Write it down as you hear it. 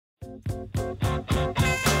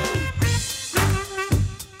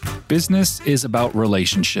Business is about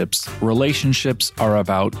relationships. Relationships are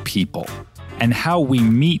about people. And how we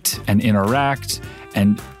meet and interact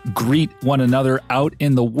and greet one another out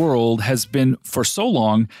in the world has been, for so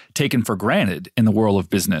long, taken for granted in the world of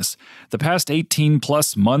business. The past 18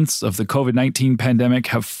 plus months of the COVID-19 pandemic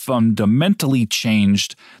have fundamentally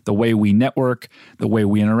changed the way we network, the way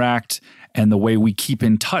we interact, and the way we keep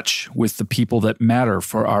in touch with the people that matter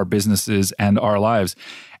for our businesses and our lives.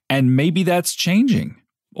 And maybe that's changing.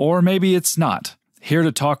 Or maybe it's not. Here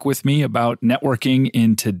to talk with me about networking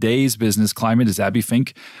in today's business climate is Abby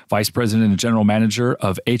Fink, Vice President and General Manager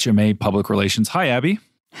of HMA Public Relations. Hi, Abby.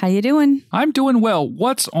 How you doing? I'm doing well.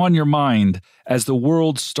 What's on your mind as the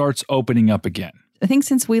world starts opening up again? I think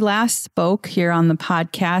since we last spoke here on the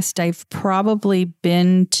podcast, I've probably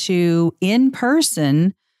been to, in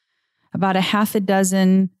person, about a half a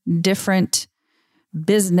dozen different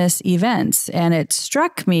business events. And it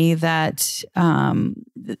struck me that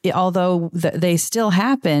although they still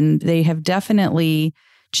happen, they have definitely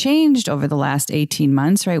changed over the last 18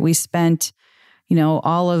 months, right? We spent,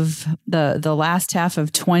 all of the last half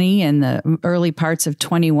of 20 and the early parts of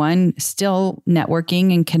 21 still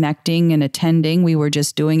networking and connecting and attending. We were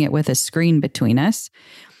just doing it with a screen between us.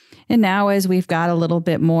 And now as we've got a little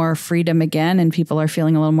bit more freedom again and people are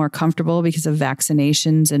feeling a little more comfortable because of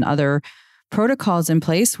vaccinations and other protocols in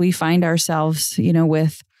place, we find ourselves,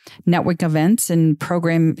 with network events and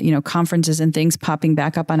program, conferences and things popping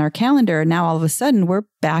back up on our calendar. Now, all of a sudden, we're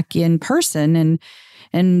back in person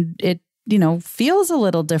and it, feels a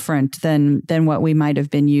little different than what we might have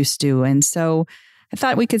been used to. And so I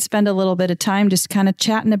thought we could spend a little bit of time just kind of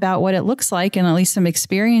chatting about what it looks like and at least some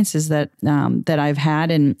experiences that I've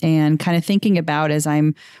had and kind of thinking about as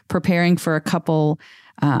I'm preparing for a couple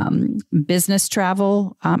business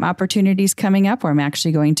travel opportunities coming up where I'm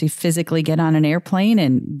actually going to physically get on an airplane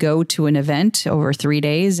and go to an event over 3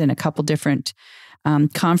 days and a couple different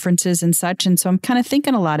conferences and such. And so I'm kind of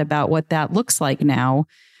thinking a lot about what that looks like now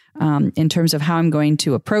in terms of how I'm going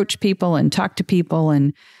to approach people and talk to people.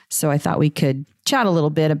 And so I thought we could chat a little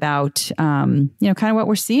bit about, kind of what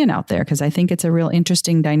we're seeing out there, because I think it's a real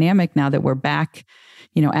interesting dynamic now that we're back,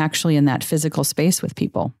 actually in that physical space with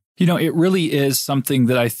people. It really is something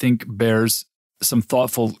that I think bears some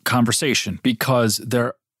thoughtful conversation because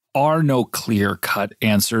there are no clear-cut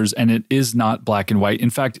answers and it is not black and white. In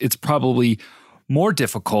fact, it's probably more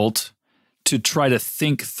difficult to try to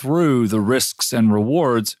think through the risks and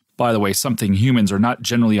rewards. By the way, something humans are not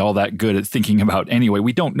generally all that good at thinking about anyway.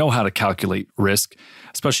 We don't know how to calculate risk,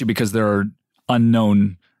 especially because there are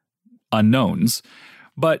unknowns.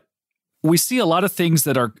 But we see a lot of things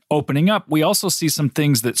that are opening up. We also see some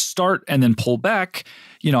things that start and then pull back.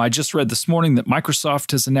 I just read this morning that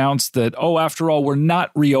Microsoft has announced that, after all, we're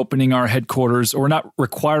not reopening our headquarters, or we're not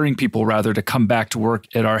requiring people, rather, to come back to work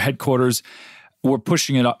at our headquarters. We're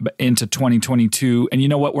pushing it up into 2022. And you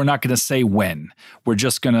know what? We're not going to say when. We're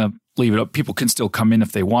just going to leave it up. People can still come in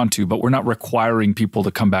if they want to, but we're not requiring people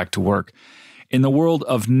to come back to work. In the world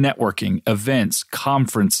of networking, events,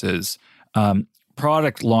 conferences,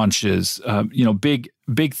 product launches,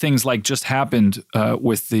 big things like just happened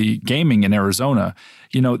with the gaming in Arizona.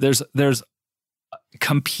 There's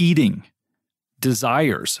competing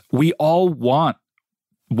desires. We all want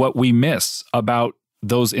what we miss about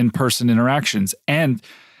those in-person interactions. And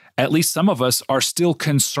at least some of us are still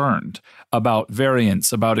concerned about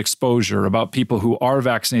variants, about exposure, about people who are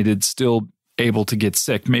vaccinated still able to get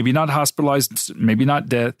sick, maybe not hospitalized, maybe not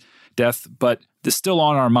death, but it's still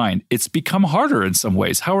on our mind. It's become harder in some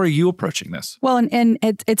ways. How are you approaching this? Well, and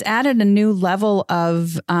it's added a new level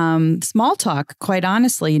of small talk, quite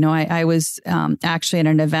honestly. I was actually at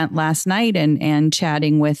an event last night and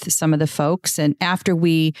chatting with some of the folks. And after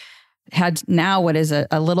we had now what is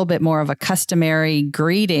a little bit more of a customary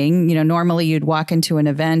greeting, normally you'd walk into an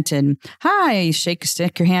event and, hi,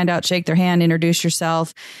 stick your hand out, shake their hand, introduce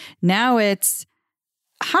yourself. Now it's,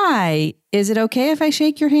 hi, is it okay if I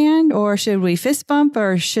shake your hand, or should we fist bump,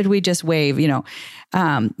 or should we just wave?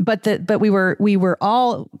 But we were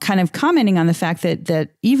all kind of commenting on the fact that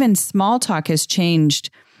even small talk has changed.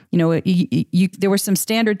 There were some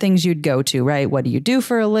standard things you'd go to, right? What do you do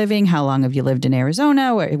for a living? How long have you lived in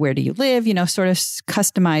Arizona? Where do you live? Sort of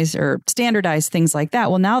customized or standardized things like that.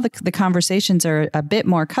 Well, now the conversations are a bit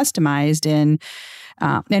more customized and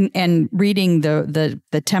reading the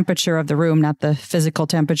temperature of the room, not the physical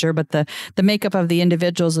temperature, but the makeup of the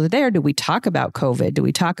individuals that are there. Do we talk about COVID? Do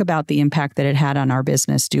we talk about the impact that it had on our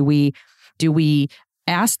business? Do we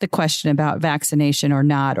ask the question about vaccination or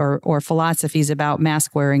not, or philosophies about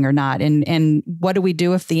mask wearing or not. And what do we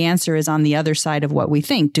do if the answer is on the other side of what we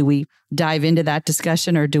think? Do we dive into that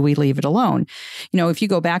discussion or do we leave it alone? If you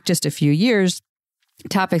go back just a few years,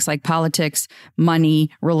 topics like politics, money,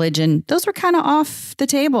 religion, those were kind of off the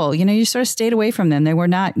table. You sort of stayed away from them. They were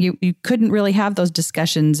not, you couldn't really have those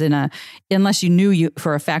discussions unless you knew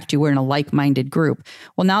for a fact you were in a like-minded group.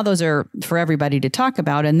 Well, now those are for everybody to talk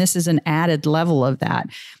about. And this is an added level of that.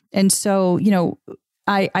 And so,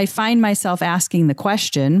 I find myself asking the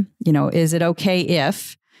question, is it okay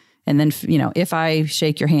if, and then, if I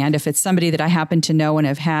shake your hand, if it's somebody that I happen to know and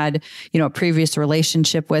have had, a previous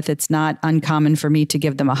relationship with, it's not uncommon for me to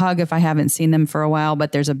give them a hug if I haven't seen them for a while,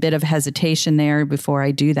 but there's a bit of hesitation there before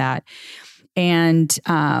I do that. And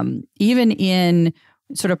even in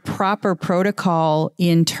sort of proper protocol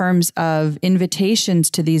in terms of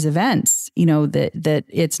invitations to these events, that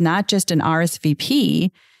it's not just an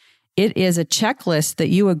RSVP, it is a checklist that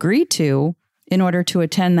you agree to in order to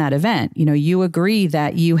attend that event. You agree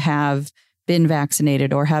that you have been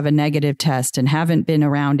vaccinated or have a negative test and haven't been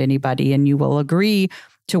around anybody, and you will agree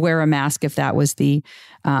to wear a mask if that was the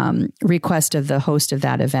request of the host of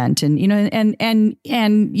that event. And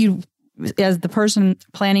and you, as the person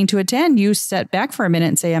planning to attend, you step back for a minute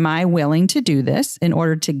and say, am I willing to do this in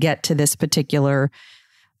order to get to this particular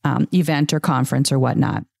event or conference or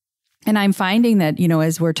whatnot? And I'm finding that,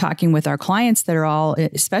 as we're talking with our clients that are all,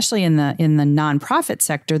 especially in the nonprofit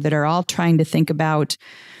sector, that are all trying to think about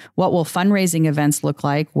what will fundraising events look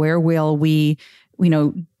like? Where will we,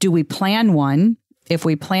 do we plan one? If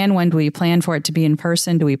we plan one, do we plan for it to be in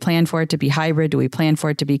person? Do we plan for it to be hybrid? Do we plan for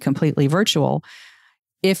it to be completely virtual?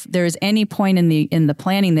 If there's any point in the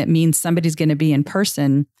planning that means somebody's going to be in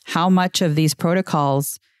person, how much of these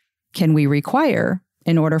protocols can we require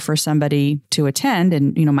in order for somebody to attend?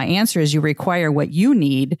 And, my answer is you require what you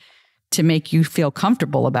need to make you feel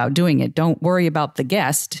comfortable about doing it. Don't worry about the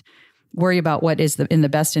guest. Worry about what is in the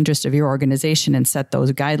best interest of your organization and set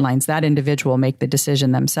those guidelines. That individual will make the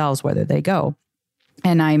decision themselves whether they go.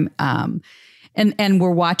 And and we're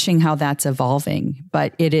watching how that's evolving.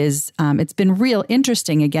 But it's been real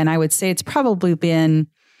interesting. Again, I would say it's probably been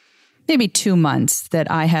maybe 2 months that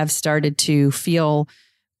I have started to feel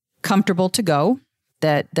comfortable to go.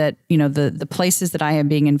 That the places that I am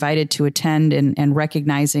being invited to attend and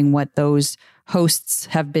recognizing what those hosts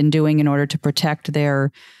have been doing in order to protect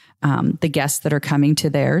their the guests that are coming to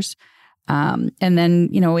theirs. And then,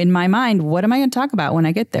 in my mind, what am I going to talk about when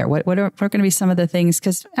I get there? What are going to be some of the things?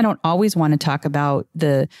 Because I don't always want to talk about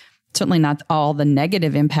certainly not all the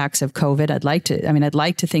negative impacts of COVID. I'd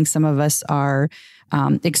like to think some of us are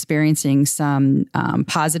experiencing some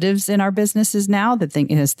positives in our businesses now,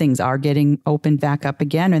 as things are getting opened back up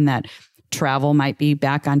again, and that travel might be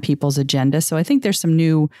back on people's agenda. So I think there's some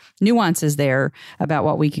new nuances there about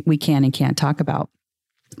what we can and can't talk about.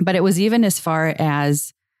 But it was even as far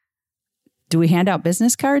as, do we hand out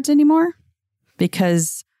business cards anymore?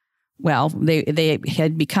 Because, well, they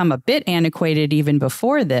had become a bit antiquated even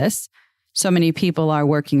before this. So many people are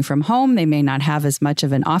working from home. They may not have as much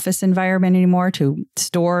of an office environment anymore to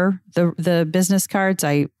store the business cards.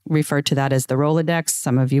 I refer to that as the Rolodex.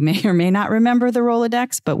 Some of you may or may not remember the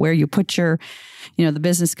Rolodex, but where you put your, the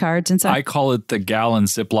business cards and stuff. I call it the gallon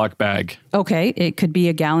Ziploc bag. Okay. It could be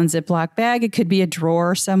a gallon Ziploc bag. It could be a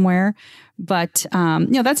drawer somewhere. But,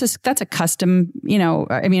 that's a custom,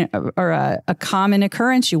 or a common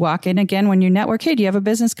occurrence. You walk in again when you network. Hey, do you have a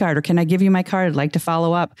business card? Or can I give you my card? I'd like to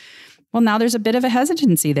follow up. Well, now there's a bit of a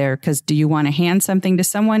hesitancy there because do you want to hand something to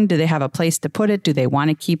someone? Do they have a place to put it? Do they want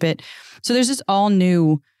to keep it? So there's just all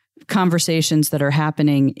new conversations that are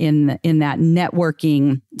happening in that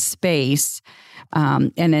networking space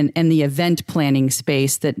and the event planning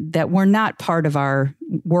space that were not part of our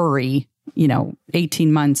worry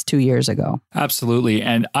 18 months, 2 years ago. Absolutely.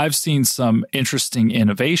 And I've seen some interesting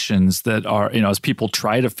innovations that are, as people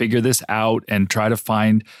try to figure this out and try to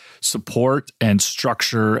find support and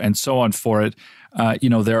structure and so on for it.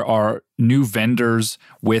 There are new vendors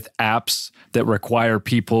with apps that require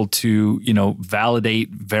people to, validate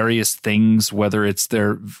various things, whether it's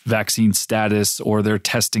their vaccine status or their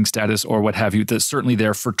testing status or what have you. That's certainly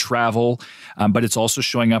there for travel, but it's also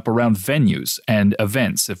showing up around venues and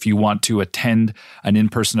events. If you want to attend an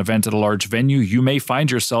in-person event at a large venue, you may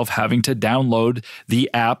find yourself having to download the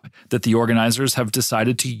app that the organizers have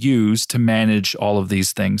decided to use to manage all of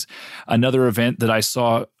these things. Another event that I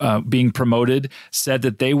saw being promoted said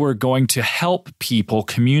that they were going to help people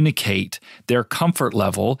communicate their comfort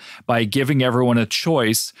level by giving everyone a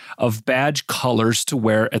choice of badge colors to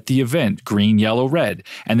wear at the event, green, yellow, red.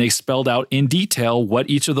 And they spelled out in detail what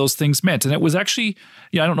each of those things meant. And it was actually,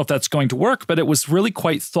 I don't know if that's going to work, but it was really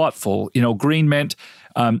quite thoughtful. Green meant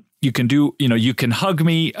you can do, you can hug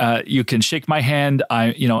me, you can shake my hand.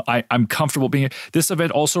 I'm comfortable being. This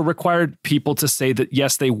event also required people to say that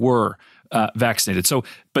yes, they were vaccinated. So,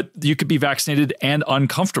 but you could be vaccinated and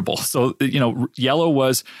uncomfortable. So, yellow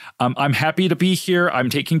was, I'm happy to be here. I'm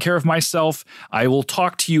taking care of myself. I will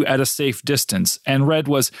talk to you at a safe distance. And red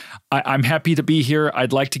was, I'm happy to be here.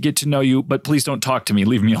 I'd like to get to know you, but please don't talk to me.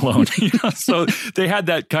 Leave me alone. So they had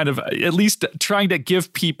that kind of, at least trying to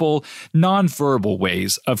give people nonverbal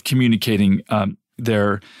ways of communicating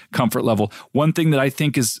their comfort level. One thing that I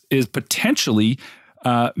think is potentially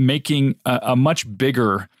making a much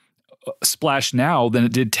bigger splash now than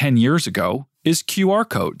it did 10 years ago is QR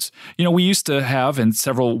codes. We used to have, and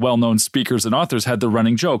several well-known speakers and authors had the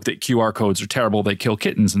running joke that QR codes are terrible, they kill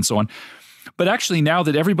kittens and so on. But actually now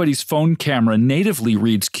that everybody's phone camera natively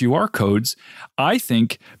reads QR codes, I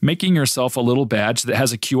think making yourself a little badge that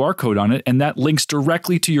has a QR code on it and that links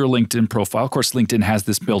directly to your LinkedIn profile. Of course, LinkedIn has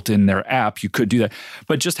this built in their app. You could do that.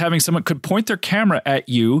 But just having someone could point their camera at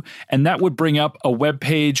you and that would bring up a web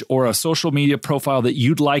page or a social media profile that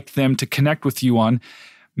you'd like them to connect with you on.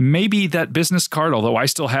 Maybe that business card, although I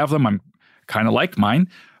still have them, I'm kind of like mine.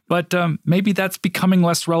 But maybe that's becoming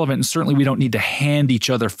less relevant. And certainly we don't need to hand each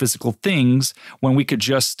other physical things when we could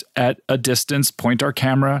just at a distance point our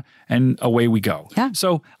camera and away we go. Yeah.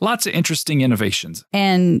 So lots of interesting innovations.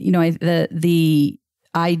 And, the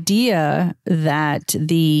idea that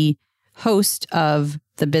the host of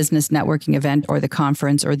the business networking event or the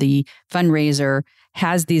conference or the fundraiser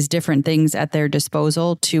has these different things at their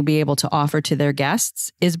disposal to be able to offer to their guests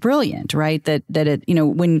is brilliant, right? That it,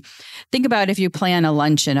 when think about if you plan a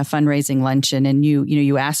luncheon, a fundraising luncheon, and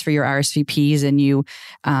you ask for your RSVPs and you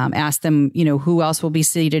ask them, who else will be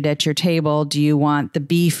seated at your table? Do you want the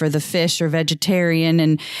beef or the fish or vegetarian?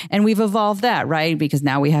 And we've evolved that, right? Because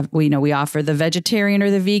now we offer the vegetarian or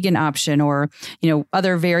the vegan option or,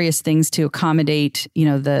 other various things to accommodate,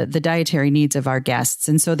 the dietary needs of our guests.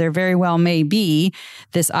 And so there very well may be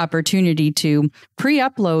this opportunity to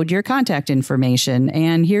pre-upload your contact information.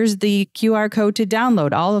 And here's the QR code to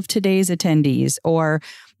download all of today's attendees. Or,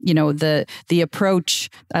 the approach,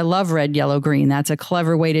 I love red, yellow, green. That's a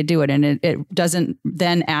clever way to do it. And it doesn't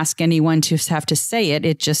then ask anyone to have to say it.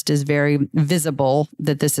 It just is very visible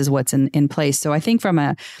that this is what's in place. So I think from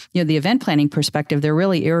the event planning perspective, there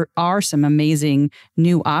really are some amazing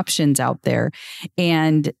new options out there.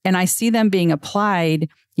 And I see them being applied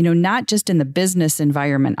not just in the business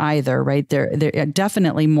environment either, right? They're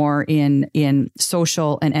definitely more in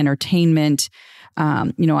social and entertainment.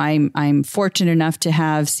 I'm fortunate enough to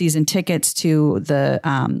have season tickets to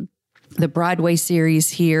the Broadway series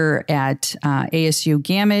here at ASU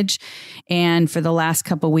Gamage. And for the last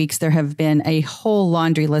couple of weeks, there have been a whole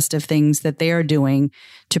laundry list of things that they are doing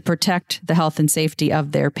to protect the health and safety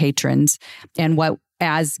of their patrons and what,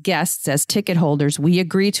 as guests, as ticket holders, we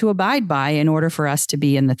agree to abide by in order for us to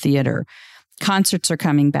be in the theater. Concerts are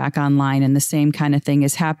coming back online and the same kind of thing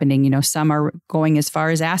is happening. Some are going as far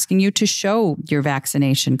as asking you to show your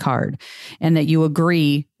vaccination card and that you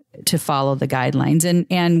agree to follow the guidelines.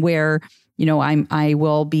 And where, I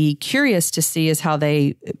will be curious to see is how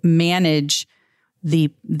they manage the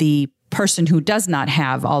person who does not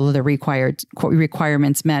have all of the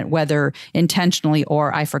requirements met, whether intentionally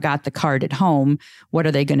or I forgot the card at home. What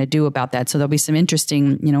are they going to do about that? So there'll be some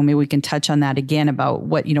interesting, maybe we can touch on that again about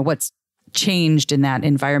what's changed in that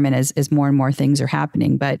environment as more and more things are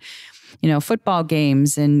happening. But, football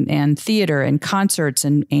games and theater and concerts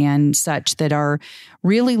and such that are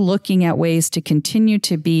really looking at ways to continue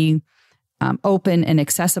to be open and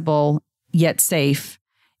accessible, yet safe.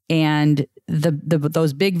 And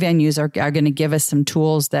those big venues are going to give us some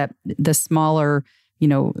tools that the smaller,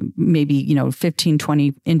 maybe 15,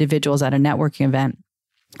 20 individuals at a networking event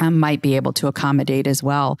might be able to accommodate as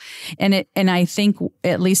well. And I think,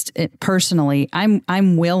 at least personally,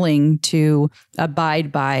 I'm willing to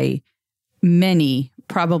abide by many,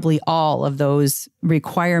 probably all of those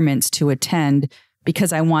requirements to attend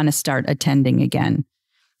because I want to start attending again.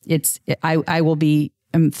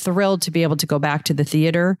 I'm thrilled to be able to go back to the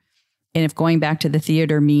theater. And if going back to the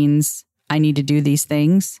theater means I need to do these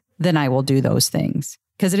things, then I will do those things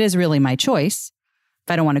because it is really my choice.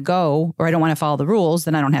 If I don't want to go or I don't want to follow the rules,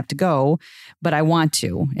 then I don't have to go, but I want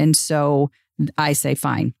to. And so I say,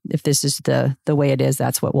 fine, if this is the way it is,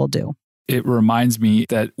 that's what we'll do. It reminds me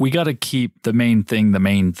that we got to keep the main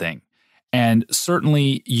thing. And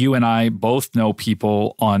certainly you and I both know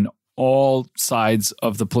people on all sides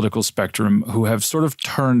of the political spectrum who have sort of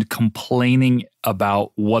turned complaining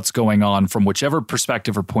about what's going on from whichever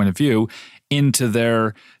perspective or point of view into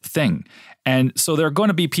their thing. And so there are going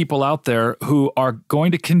to be people out there who are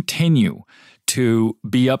going to continue to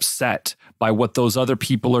be upset by what those other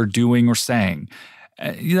people are doing or saying.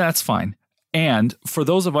 That's fine. And for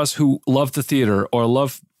those of us who love the theater or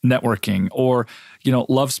love networking or,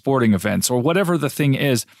 love sporting events or whatever the thing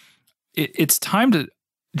is, it's time to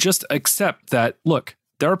just accept that, look,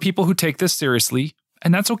 there are people who take this seriously,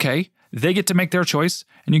 and that's okay. They get to make their choice,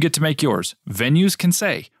 and you get to make yours. Venues can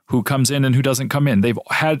say who comes in and who doesn't come in. They've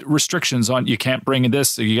had restrictions on you can't bring in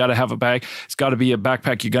this, so you got to have a bag. It's got to be a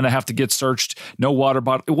backpack. You're going to have to get searched. No water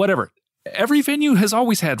bottle, whatever. Every venue has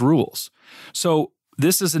always had rules. So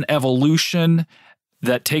this is an evolution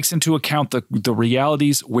that takes into account the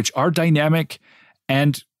realities, which are dynamic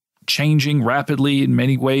and changing rapidly in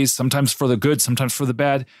many ways, sometimes for the good, sometimes for the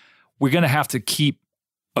bad. We're going to have to keep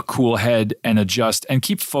a cool head and adjust and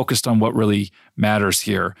keep focused on what really matters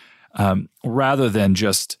here, rather than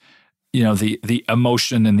just, the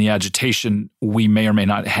emotion and the agitation we may or may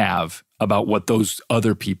not have about what those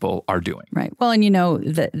other people are doing. Right. Well, and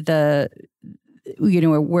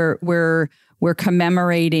we're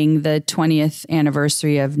commemorating the 20th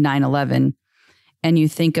anniversary of 9/11. And you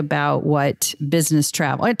think about what business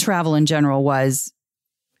travel in general was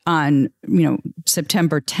on,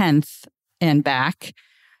 September 10th and back,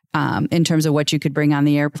 in terms of what you could bring on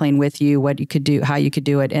the airplane with you, what you could do, how you could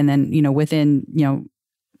do it. And then, within,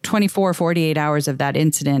 24, 48 hours of that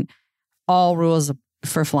incident, all rules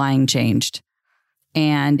for flying changed.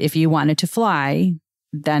 And if you wanted to fly,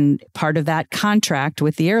 then part of that contract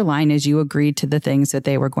with the airline is you agreed to the things that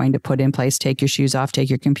they were going to put in place. Take your shoes off, take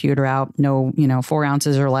your computer out, no, 4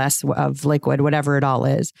 ounces or less of liquid, whatever it all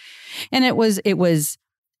is. And it was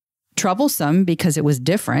troublesome because it was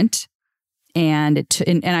different. And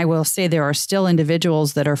I will say there are still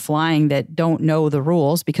individuals that are flying that don't know the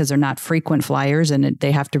rules because they're not frequent flyers and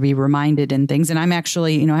they have to be reminded and things. And I'm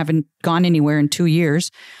actually, haven't gone anywhere in 2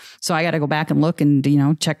 years. So I got to go back and look and,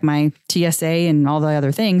 check my TSA and all the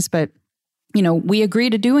other things. But, we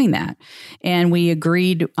agreed to doing that. And we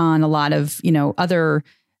agreed on a lot of, other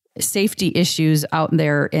safety issues out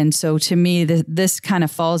there. And so to me, this kind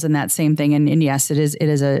of falls in that same thing. And yes, it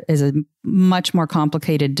is a much more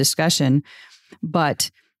complicated discussion,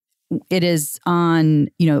 but it is on,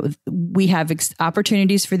 we have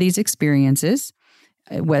opportunities for these experiences.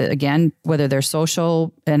 Whether they're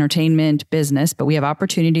social, entertainment, business, but we have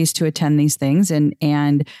opportunities to attend these things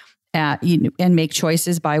and make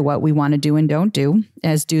choices by what we want to do and don't do,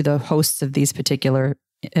 as do the hosts of these particular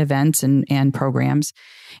events and programs.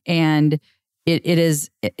 And it is,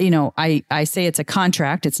 I say it's a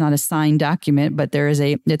contract. It's not a signed document, but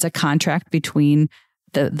it's a contract between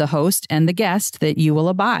the host and the guest that you will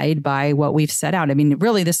abide by what we've set out. I mean,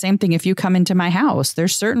 really the same thing if you come into my house.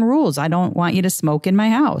 There's certain rules. I don't want you to smoke in my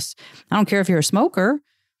house. I don't care if you're a smoker,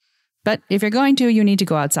 but if you're going to, you need to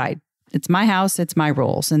go outside. It's my house. It's my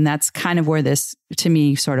rules. And that's kind of where this, to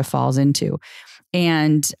me, sort of falls into.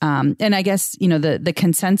 And I guess, the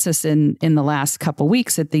consensus in the last couple of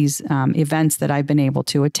weeks at these events that I've been able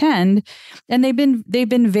to attend, and they've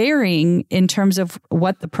been varying in terms of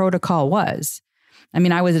what the protocol was. I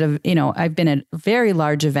mean, I was I've been at very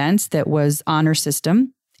large events that was honor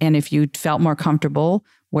system. And if you felt more comfortable,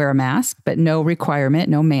 wear a mask, but no requirement,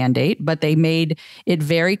 no mandate. But they made it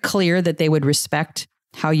very clear that they would respect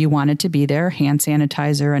how you wanted to be there, hand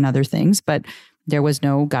sanitizer and other things. But there was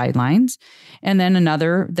no guidelines. And then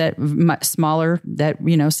another that much smaller that,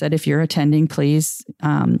 said, if you're attending, please,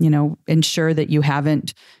 ensure that you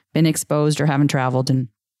haven't been exposed or haven't traveled. And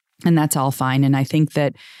that's all fine. And I think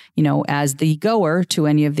that, as the goer to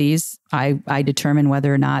any of these, I determine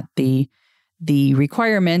whether or not the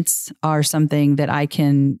requirements are something that I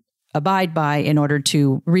can abide by in order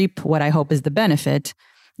to reap what I hope is the benefit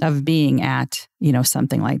of being at,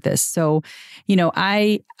 something like this. So,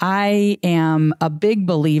 I am a big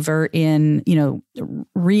believer in,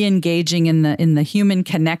 re-engaging in the human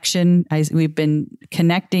connection. We've been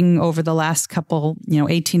connecting over the last couple,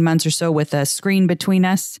 18 months or so with a screen between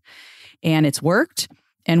us, and it's worked.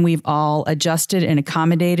 And we've all adjusted and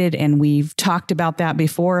accommodated. And we've talked about that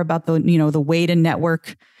before, about the way to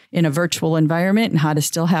network in a virtual environment and how to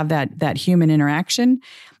still have that human interaction.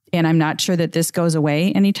 And I'm not sure that this goes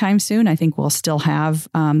away anytime soon. I think we'll still have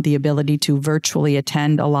the ability to virtually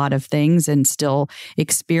attend a lot of things and still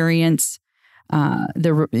experience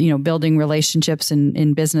building relationships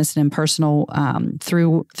in business and in personal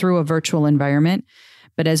through a virtual environment.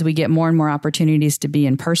 But as we get more and more opportunities to be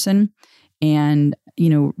in person, and,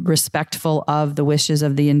 respectful of the wishes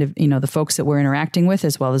of the folks that we're interacting with,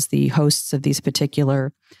 as well as the hosts of these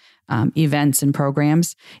particular events and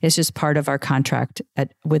programs. It's just part of our contract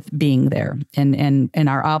with being there and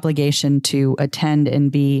our obligation to attend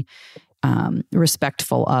and be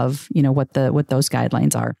respectful of, what those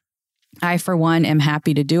guidelines are. I, for one, am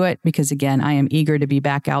happy to do it because, again, I am eager to be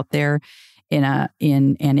back out there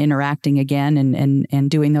in interacting again and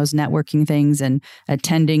doing those networking things and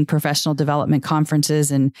attending professional development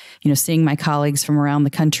conferences and, seeing my colleagues from around the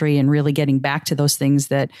country and really getting back to those things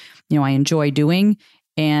that, I enjoy doing.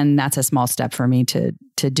 And that's a small step for me to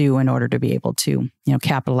do in order to be able to,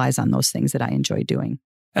 capitalize on those things that I enjoy doing.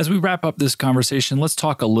 As we wrap up this conversation, let's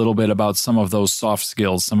talk a little bit about some of those soft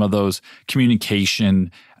skills, some of those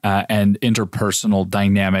communication and interpersonal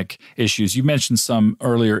dynamic issues. You mentioned some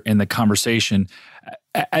earlier in the conversation.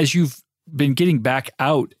 As you've been getting back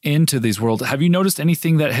out into these worlds, have you noticed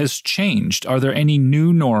anything that has changed? Are there any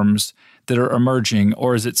new norms that are emerging,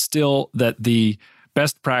 or is it still that the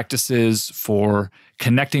best practices for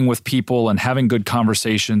connecting with people and having good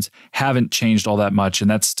conversations haven't changed all that much, and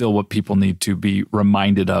that's still what people need to be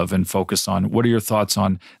reminded of and focus on? What are your thoughts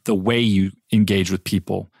on the way you engage with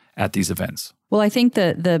people at these events? Well, I think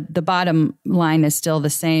the bottom line is still the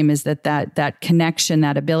same, is that connection,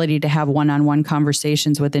 that ability to have one-on-one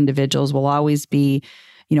conversations with individuals will always be,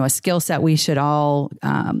 a skill set we should all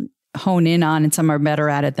hone in on, and some are better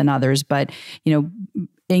at it than others. But,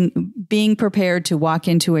 being prepared to walk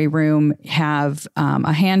into a room, have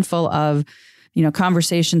a handful of,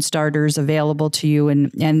 conversation starters available to you, and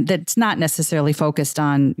that's not necessarily focused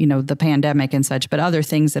on, the pandemic and such, but other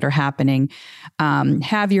things that are happening.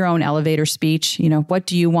 Have your own elevator speech. What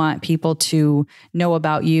do you want people to know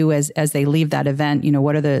about you as they leave that event?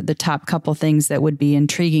 What are the top couple things that would be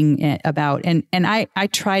intriguing about? And I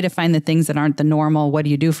try to find the things that aren't the normal, what do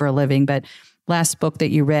you do for a living? But last book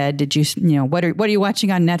that you read, did you, what are you watching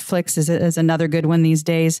on Netflix is another good one these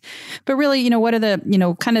days. But really, what are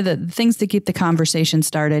the, kind of the things to keep the conversation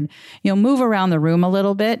started? Move around the room a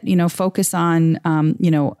little bit, focus on,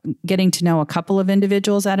 getting to know a couple of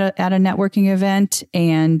individuals at a networking event,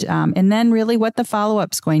 and then really what the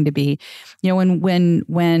follow-up's going to be.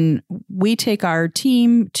 When we take our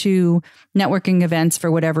team to networking events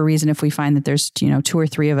for whatever reason, if we find that there's, 2 or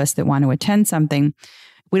 3 of us that want to attend something,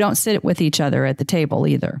 we don't sit with each other at the table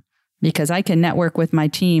either, because I can network with my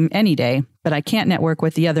team any day, but I can't network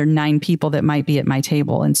with the other 9 people that might be at my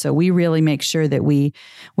table. And so we really make sure that we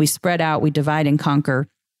spread out, we divide and conquer,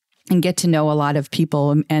 and get to know a lot of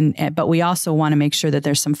people. But we also want to make sure that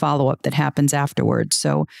there's some follow-up that happens afterwards.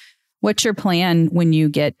 So what's your plan when you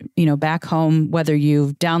get, back home, whether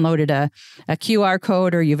you've downloaded a QR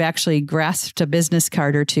code or you've actually grasped a business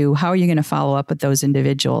card or two? How are you going to follow up with those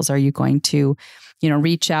individuals? Are you going to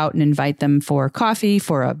reach out and invite them for coffee,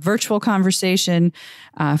 for a virtual conversation,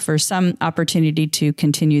 for some opportunity to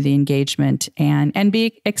continue the engagement, and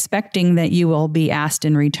be expecting that you will be asked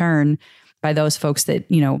in return by those folks that,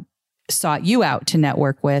 sought you out to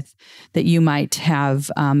network with, that you might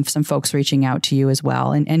have some folks reaching out to you as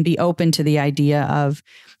well, and be open to the idea of,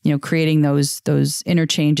 creating those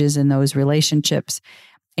interchanges and those relationships.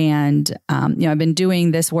 And, I've been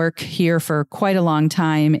doing this work here for quite a long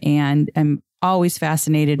time, and I'm always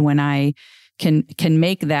fascinated when I can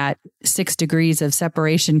make that 6 degrees of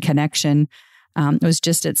separation connection. I was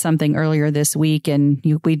just at something earlier this week, and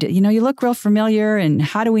you look real familiar, and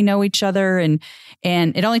how do we know each other? And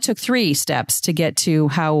it only took 3 steps to get to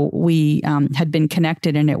how we had been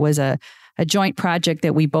connected, and it was a joint project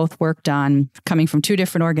that we both worked on, coming from 2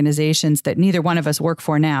 different organizations that neither one of us work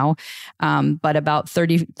for now. But about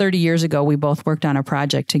 30 years ago, we both worked on a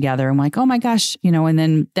project together. I'm like, oh my gosh,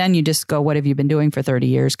 and then you just go, what have you been doing for 30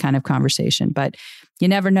 years kind of conversation. But you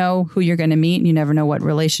never know who you're going to meet, and you never know what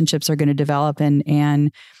relationships are going to develop, and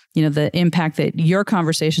the impact that your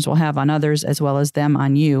conversations will have on others as well as them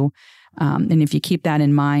on you. And if you keep that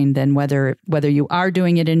in mind, then whether you are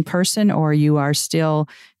doing it in person or you are still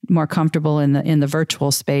more comfortable in the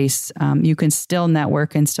virtual space, you can still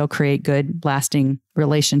network and still create good, lasting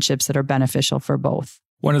relationships that are beneficial for both.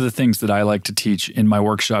 One of the things that I like to teach in my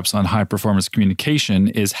workshops on high performance communication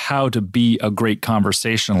is how to be a great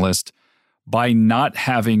conversationalist by not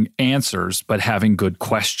having answers, but having good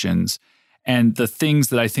questions. And the things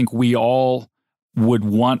that I think we all would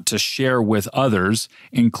want to share with others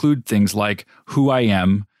include things like who I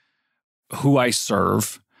am, who I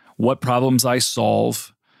serve, what problems I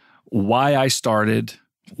solve, why I started,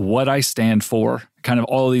 what I stand for, kind of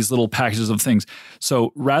all of these little packages of things.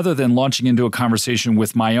 So rather than launching into a conversation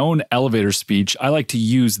with my own elevator speech, I like to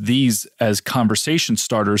use these as conversation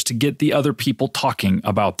starters to get the other people talking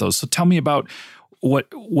about those. So tell me about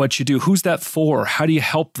what you do. Who's that for? How do you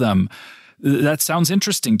help them? That sounds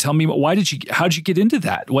interesting. Tell me, how'd you get into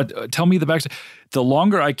that? Tell me the backstory. The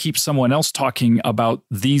longer I keep someone else talking about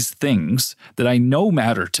these things that I know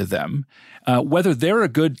matter to them, whether they're a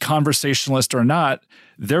good conversationalist or not,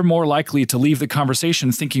 they're more likely to leave the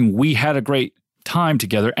conversation thinking we had a great time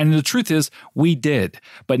together. And the truth is we did,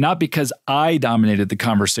 but not because I dominated the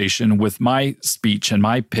conversation with my speech and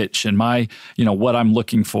my pitch and my, what I'm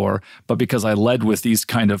looking for, but because I led with these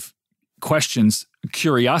kind of questions,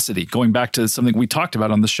 curiosity, going back to something we talked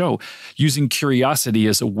about on the show, using curiosity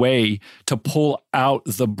as a way to pull out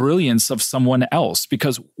the brilliance of someone else.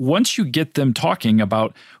 Because once you get them talking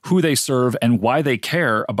about who they serve and why they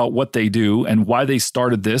care about what they do and why they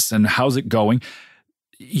started this and how's it going,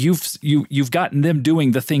 you've gotten them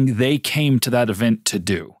doing the thing they came to that event to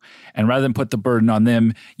do. And rather than put the burden on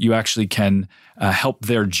them, you actually can help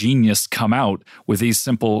their genius come out with these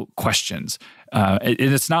simple questions.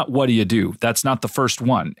 It's not, what do you do? That's not the first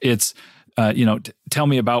one. It's, tell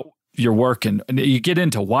me about your work. And you get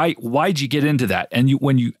into why'd you get into that? And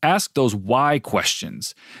when you ask those why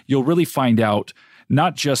questions, you'll really find out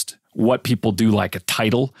not just what people do like a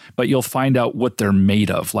title, but you'll find out what they're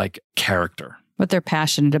made of, like character. What they're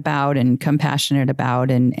passionate about and compassionate about,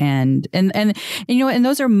 and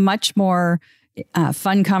those are much more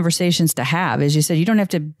fun conversations to have. As you said, you don't have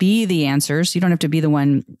to be the answers, you don't have to be the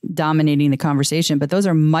one dominating the conversation, but those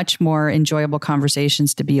are much more enjoyable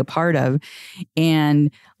conversations to be a part of, and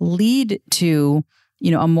lead to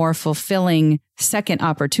a more fulfilling second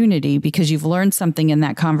opportunity because you've learned something in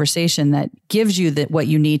that conversation that gives you what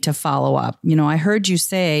you need to follow up. I heard you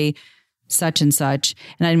say such and such,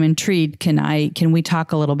 and I'm intrigued. Can we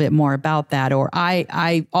talk a little bit more about that? Or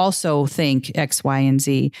I also think X, Y, and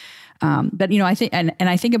Z. But I think, and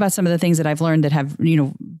I think about some of the things that I've learned that have,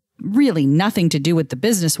 really nothing to do with the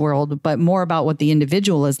business world, but more about what the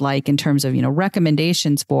individual is like in terms of,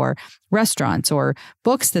 recommendations for restaurants or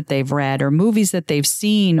books that they've read or movies that they've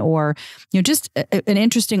seen, or, just an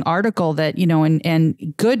interesting article that,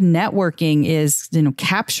 and good networking is,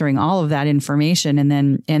 capturing all of that information and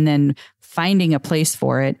then finding a place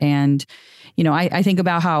for it. And, I think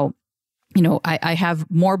about how, I have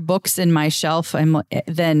more books in my shelf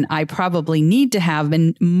than I probably need to have.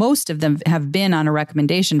 And most of them have been on a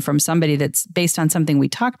recommendation from somebody that's based on something we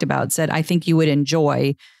talked about, said, I think you would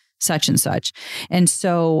enjoy such and such. And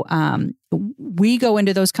so we go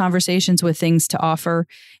into those conversations with things to offer.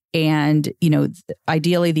 And,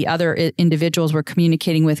 ideally the other individuals we're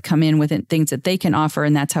communicating with come in with things that they can offer.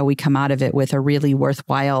 And that's how we come out of it with a really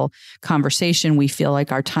worthwhile conversation. We feel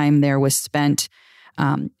like our time there was spent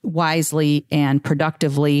wisely and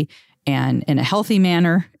productively and in a healthy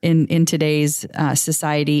manner in today's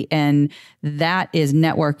society. And that is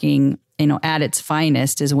networking, at its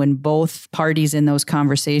finest, is when both parties in those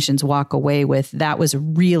conversations walk away with, that was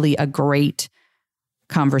really a great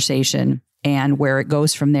conversation. And where it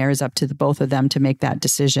goes from there is up to the both of them to make that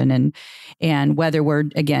decision. And whether we're,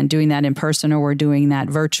 again, doing that in person or we're doing that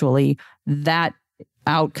virtually, that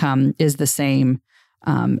outcome is the same.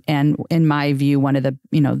 And in my view, one of the,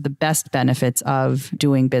 the best benefits of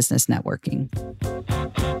doing business networking.